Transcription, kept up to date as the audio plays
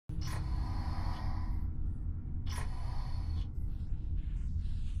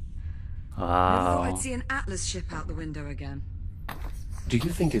Never thought I'd Wow. see an Atlas ship out the window again. Do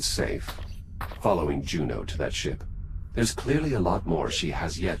you think it's safe following Juno to that ship? There's clearly a lot more she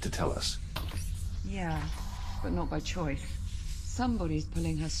has yet to tell us. Yeah, but not by choice. Somebody's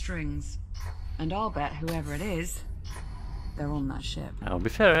pulling her strings. And I'll bet whoever it is, they're on that ship. I'll be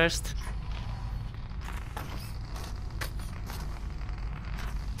first.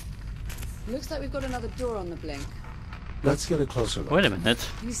 Looks like we've got another door on the blink. Let's get a closer look. Wait a minute.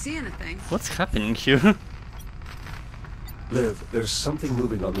 Can you see anything? What's happening here? Liv, there's something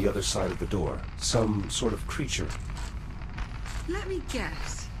moving on the other side of the door. Some sort of creature. Let me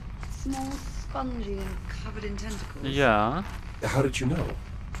guess. Small, spongy, and covered in tentacles. Yeah. How did you know?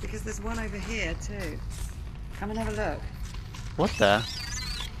 Because there's one over here, too. Come and have a look. What the?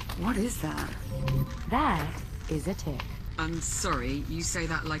 What is that? That is a tick. I'm sorry, you say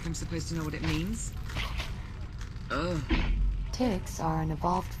that like I'm supposed to know what it means? Ugh. Ticks are an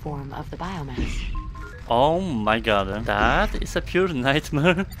evolved form of the biomass. Oh my god. That is a pure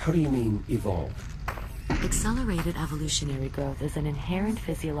nightmare. How do you mean, evolved? Accelerated evolutionary growth is an inherent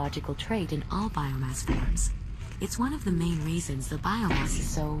physiological trait in all biomass forms. It's one of the main reasons the biomass is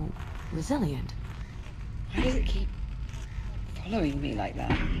so resilient. Why does it keep following me like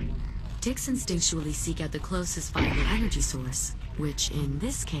that? Ticks instinctually seek out the closest viable energy source, which in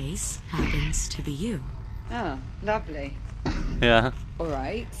this case happens to be you. Oh, lovely. Yeah.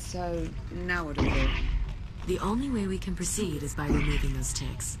 Alright, so now what do we do? The only way we can proceed is by removing those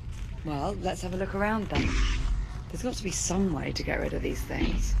ticks. Well, let's have a look around then. There's got to be some way to get rid of these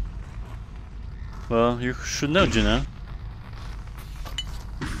things. Well, you should know, Juno.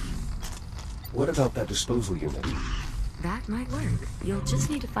 What about that disposal unit? That might work. You'll just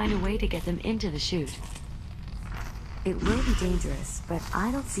need to find a way to get them into the chute. It will be dangerous, but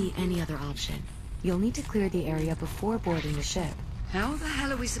I don't see any other option. You'll need to clear the area before boarding the ship. How the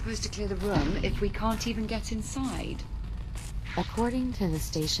hell are we supposed to clear the room if we can't even get inside? According to the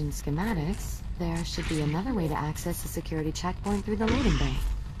station schematics, there should be another way to access the security checkpoint through the loading bay.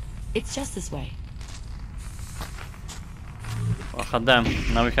 It's just this way. Oh, god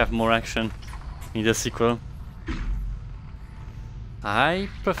damn. Now we have more action in the sequel. I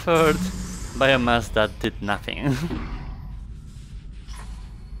preferred biomass that did nothing.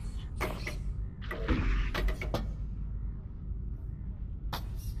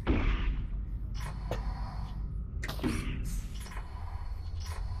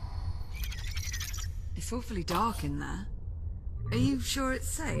 It's awfully dark in there. Are you sure it's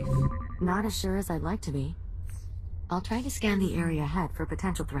safe? Not as sure as I'd like to be. I'll try to scan the area ahead for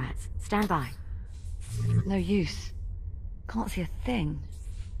potential threats. Stand by. No use. Can't see a thing.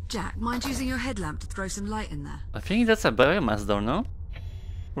 Jack, mind using your headlamp to throw some light in there? I think that's a biomass door, no?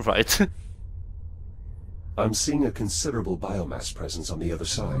 Right. I'm seeing a considerable biomass presence on the other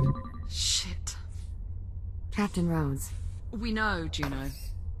side. Shit. Captain Rhodes, We know, Juno.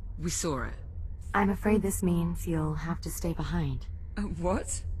 We saw it. I'm afraid this means you'll have to stay behind.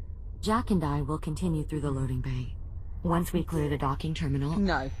 What? Jack and I will continue through the loading bay. Once we clear the docking terminal...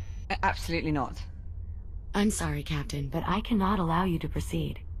 No, absolutely not. I'm sorry, Captain, but I cannot allow you to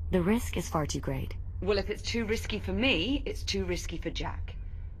proceed. The risk is far too great. Well, if it's too risky for me, it's too risky for Jack.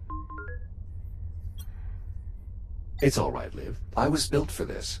 It's all right, Liv. I was built for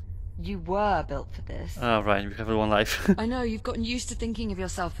this. You were built for this. Oh, right, we have one life. I know, you've gotten used to thinking of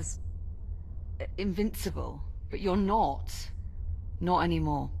yourself as... invincible. But you're not. Not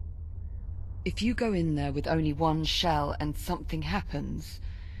anymore. If you go in there with only one shell and something happens,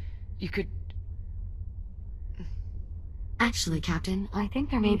 you could... Actually, Captain, I think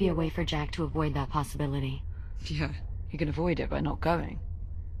there may be a way for Jack to avoid that possibility. Yeah, you can avoid it by not going.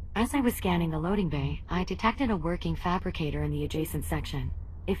 As I was scanning the loading bay, I detected a working fabricator in the adjacent section.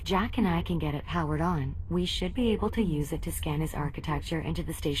 If Jack and I can get it powered on, we should be able to use it to scan his architecture into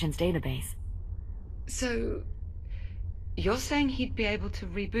the station's database. So... you're saying he'd be able to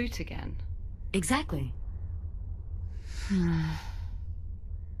reboot again? Exactly.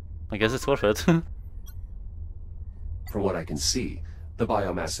 I guess it's worth it. From what I can see, the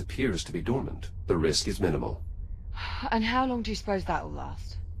biomass appears to be dormant. The risk is minimal. And how long do you suppose that will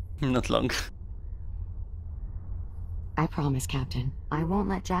last? Not long. I promise, Captain. I won't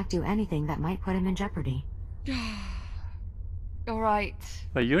let Jack do anything that might put him in jeopardy. Alright.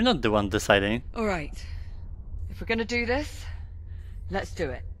 But you're not the one deciding. Alright. If we're gonna do this, let's do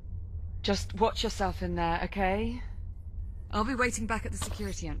it. Just watch yourself in there, okay? I'll be waiting back at the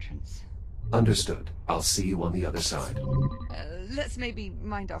security entrance. Understood. I'll see you on the other side. Let's maybe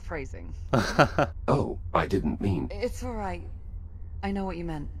mind our phrasing. Oh, I didn't mean... It's alright. I know what you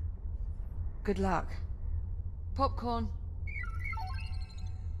meant. Good luck. Popcorn.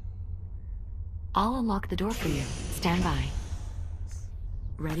 I'll unlock the door for you. Stand by.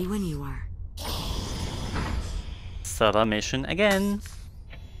 Ready when you are. Start our mission again.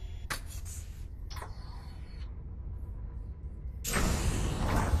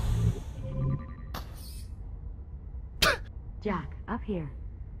 Jack, up here.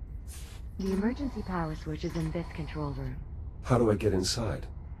 The emergency power switch is in this control room. How do I get inside?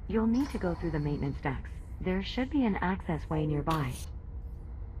 You'll need to go through the maintenance decks. There should be an access way nearby.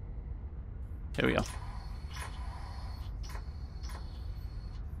 Here we go.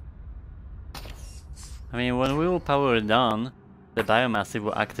 I mean, when we will power it on, the biomass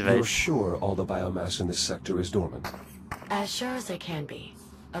will activate. You're sure all the biomass in this sector is dormant? As sure as it can be.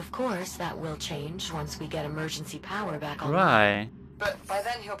 Of course, that will change once we get emergency power back on. Right. But by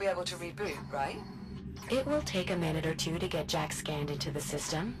then he'll be able to reboot, right? It will take a minute or two to get Jack scanned into the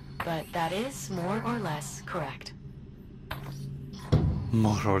system, but that is more or less correct.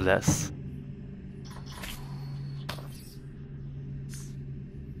 More or less.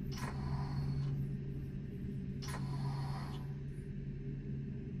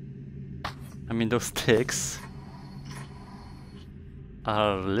 I mean, those TICKS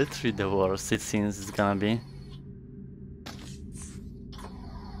are literally the worst it seems it's gonna be.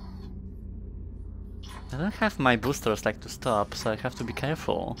 I don't have my boosters like to stop, so I have to be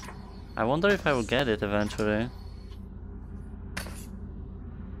careful. I wonder if I will get it eventually.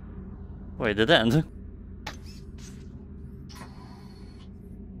 Wait, dead end?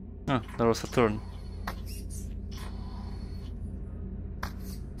 Oh, there was a turn.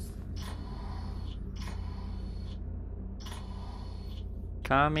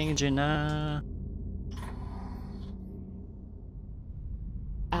 Coming, Gina.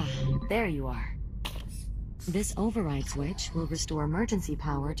 Ah, there you are. This override switch will restore emergency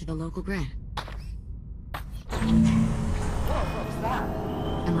power to the local grid. Whoa, what was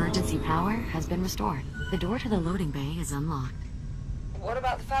that? Emergency power has been restored. The door to the loading bay is unlocked. What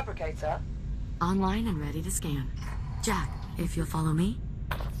about the fabricator? Online and ready to scan. Jack, if you'll follow me.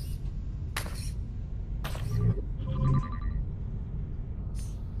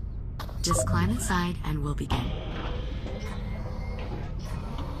 Just climb inside and we'll begin.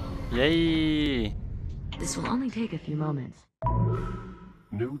 Yay! This will only take a few moments.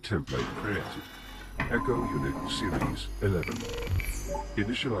 New template created. Echo Unit Series 11.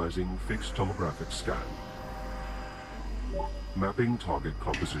 Initializing fixed tomographic scan. Mapping target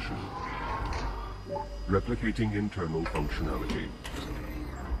composition. Replicating internal functionality.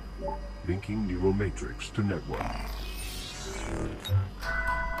 Linking neural matrix to network.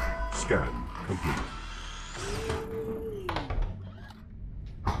 Scan complete.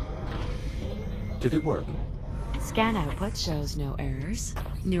 Did it work? Scan output shows no errors.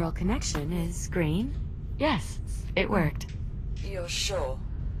 Neural connection is green. Yes, it worked. You're sure?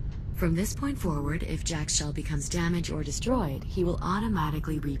 From this point forward, if Jack's shell becomes damaged or destroyed, he will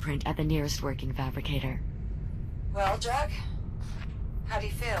automatically reprint at the nearest working fabricator. Well, Jack, how do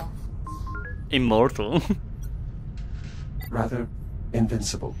you feel? Immortal. Rather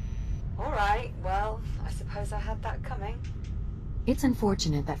invincible. All right, well, I suppose I had that coming. It's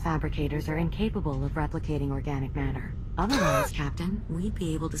unfortunate that fabricators are incapable of replicating organic matter. Otherwise, Captain, we'd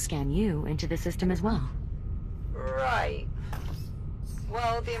be able to scan you into the system as well. Right.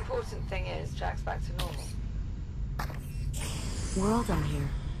 Well, the important thing is Jack's back to normal. We're all done here.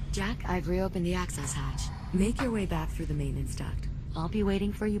 Jack, I've reopened the access hatch. Make your way back through the maintenance duct. I'll be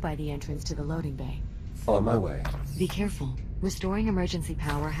waiting for you by the entrance to the loading bay. On my way. Be careful. Restoring emergency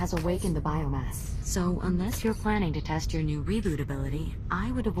power has awakened the biomass. So, unless you're planning to test your new reboot ability,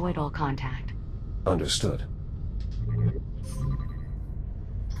 I would avoid all contact. Understood.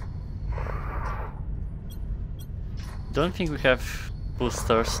 Don't think we have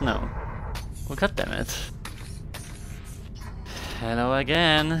boosters, no. Oh, god damn it. Hello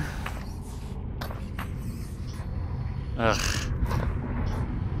again. Ugh.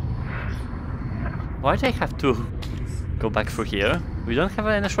 Why do I have to go back through here? We don't have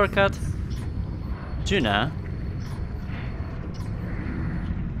any shortcut? Gina?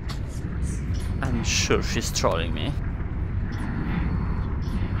 I'm sure she's trolling me.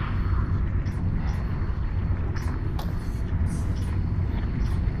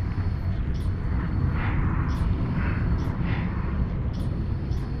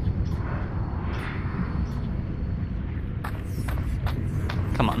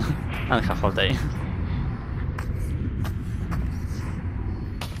 Come on, I don't have all day.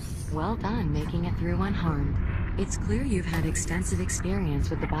 Well done making it through unharmed. It's clear you've had extensive experience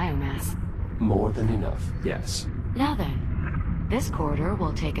with the biomass. More than enough, yes. Now then, this corridor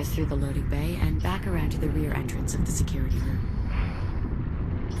will take us through the loading bay and back around to the rear entrance of the security room.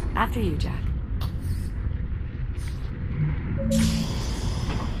 After you, Jack.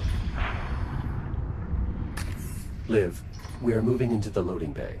 Liv, we are moving into the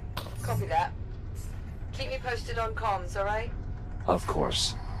loading bay. Copy that. Keep me posted on comms, alright? Of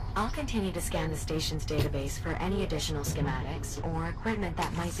course. I'll continue to scan the station's database for any additional schematics or equipment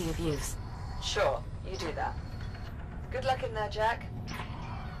that might be of use. Sure, you do that. Good luck in there, Jack.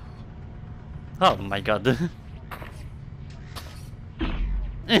 Oh my god.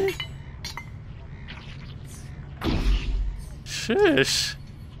 Shush!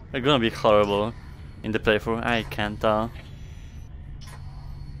 They're gonna be horrible in the playthrough, I can tell.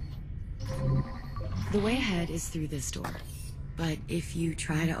 The way ahead is through this door. But if you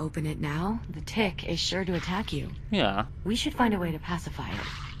try to open it now, the tick is sure to attack you. Yeah. We should find a way to pacify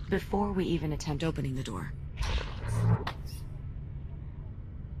it before we even attempt opening the door.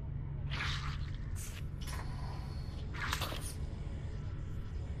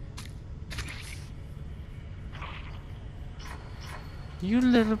 You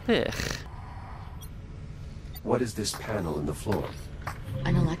little bitch. What is this panel in the floor?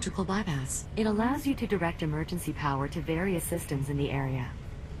 An electrical bypass. It allows you to direct emergency power to various systems in the area.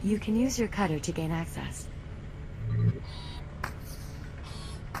 You can use your cutter to gain access.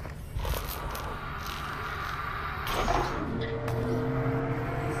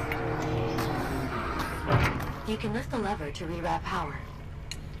 You can lift the lever to reroute power.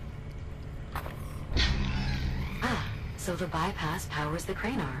 Ah, so the bypass powers the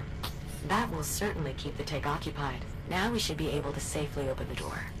crane arm. That will certainly keep the tick occupied. Now we should be able to safely open the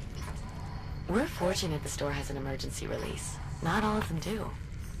door. We're fortunate the store has an emergency release. Not all of them do.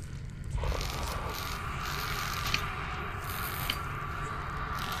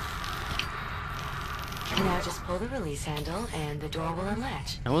 Now just pull the release handle and the door will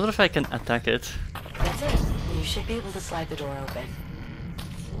unlatch. I wonder if I can attack it. That's it. You should be able to slide the door open.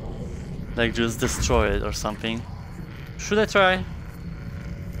 Like just destroy it or something. Should I try?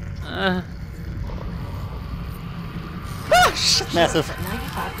 Ah, shit, massive.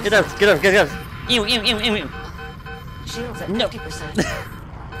 Get out, get out, get out. Ew, ew, ew, ew, ew. Shields at No. 50%.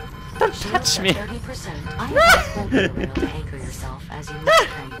 Don't touch me. 30%. I have hold the rail to anchor yourself as you move the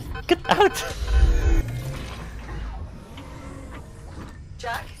crane. Get out.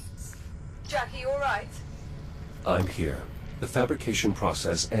 Jack? Jack, are you alright? I'm here. The fabrication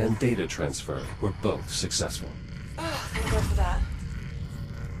process and data transfer were both successful. Oh, thank God for that.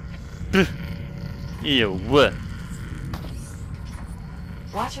 Ew.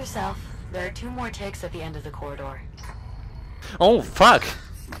 Watch yourself. There are 2 more ticks at the end of the corridor. Oh fuck.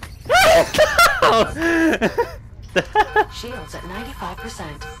 Shields at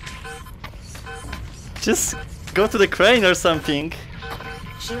 95%. Just go to the crane or something.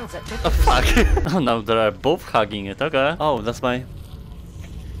 Shields at 50%. Oh fuck. Oh no, they are both hugging it. Okay. Oh, that's my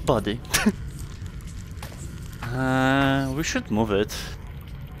body. We should move it.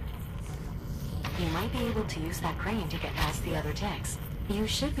 You might be able to use that crane to get past the other ticks. You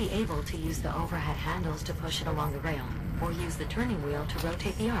should be able to use the overhead handles to push it along the rail, or use the turning wheel to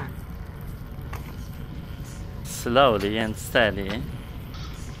rotate the arm. Slowly and steady.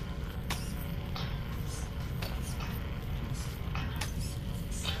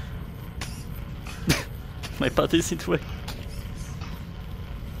 My body is in the way.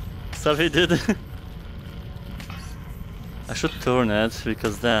 Sorry, dude. I should turn it,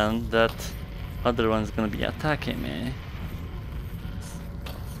 because then that other one's gonna be attacking me.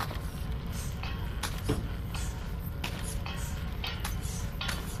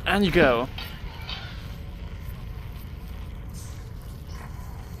 And you go.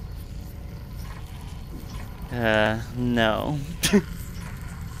 No.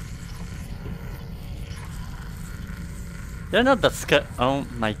 They're not that scared. Oh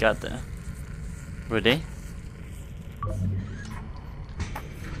my god. Really?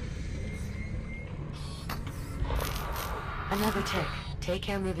 Another tick. Take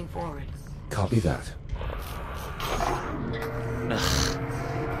care moving forward. Copy that. Ugh.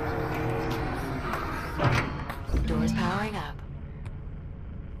 Door's powering up.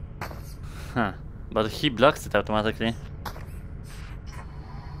 Huh. But he blocks it automatically.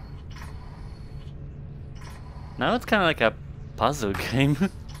 Now it's kind of like a puzzle game.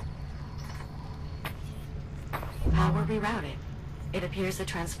 Power rerouted. It appears the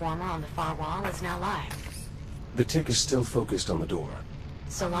transformer on the far wall is now live. The tick is still focused on the door.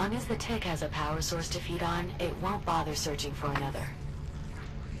 So long as the tick has a power source to feed on, it won't bother searching for another.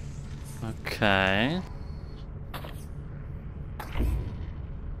 Okay.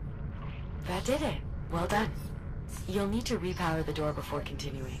 That did it. Well done. You'll need to repower the door before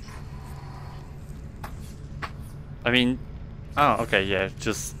continuing. I mean... Oh, okay, yeah,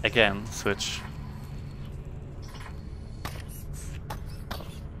 just again, switch.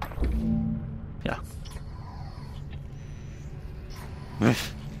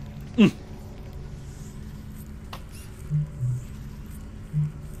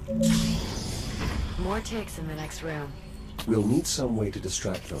 More ticks in the next room. We'll need some way to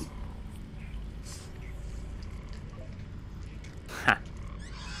distract them. Ha.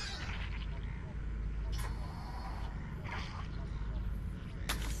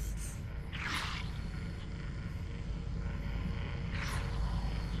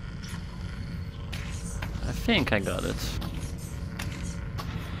 I think I got it.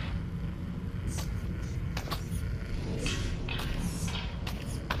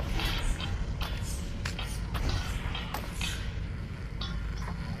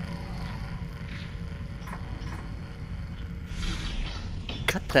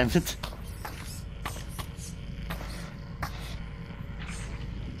 God damn it.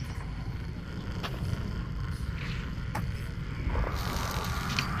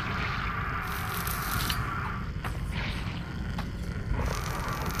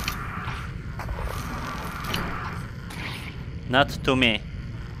 Not to me.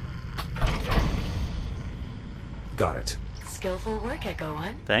 Got it. Skillful work, Echo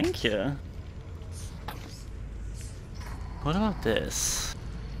One. Thank you. What about this?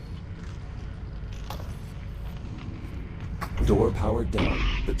 Door powered down.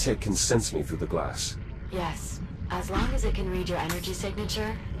 The tick can sense me through the glass. Yes. As long as it can read your energy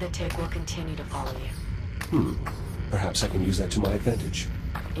signature, the tick will continue to follow you. Perhaps I can use that to my advantage.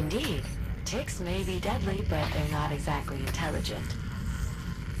 Indeed. Ticks may be deadly, but they're not exactly intelligent.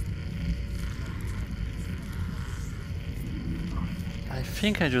 I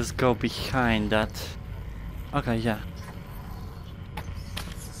think I just go behind that. Okay, yeah.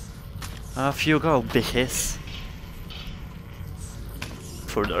 Off you go, bitches.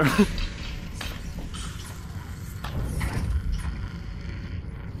 Further.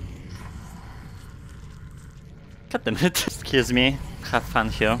 God damn it. Excuse me. Have fun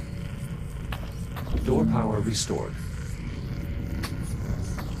here. Door power restored.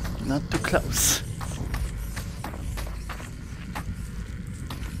 Not too close.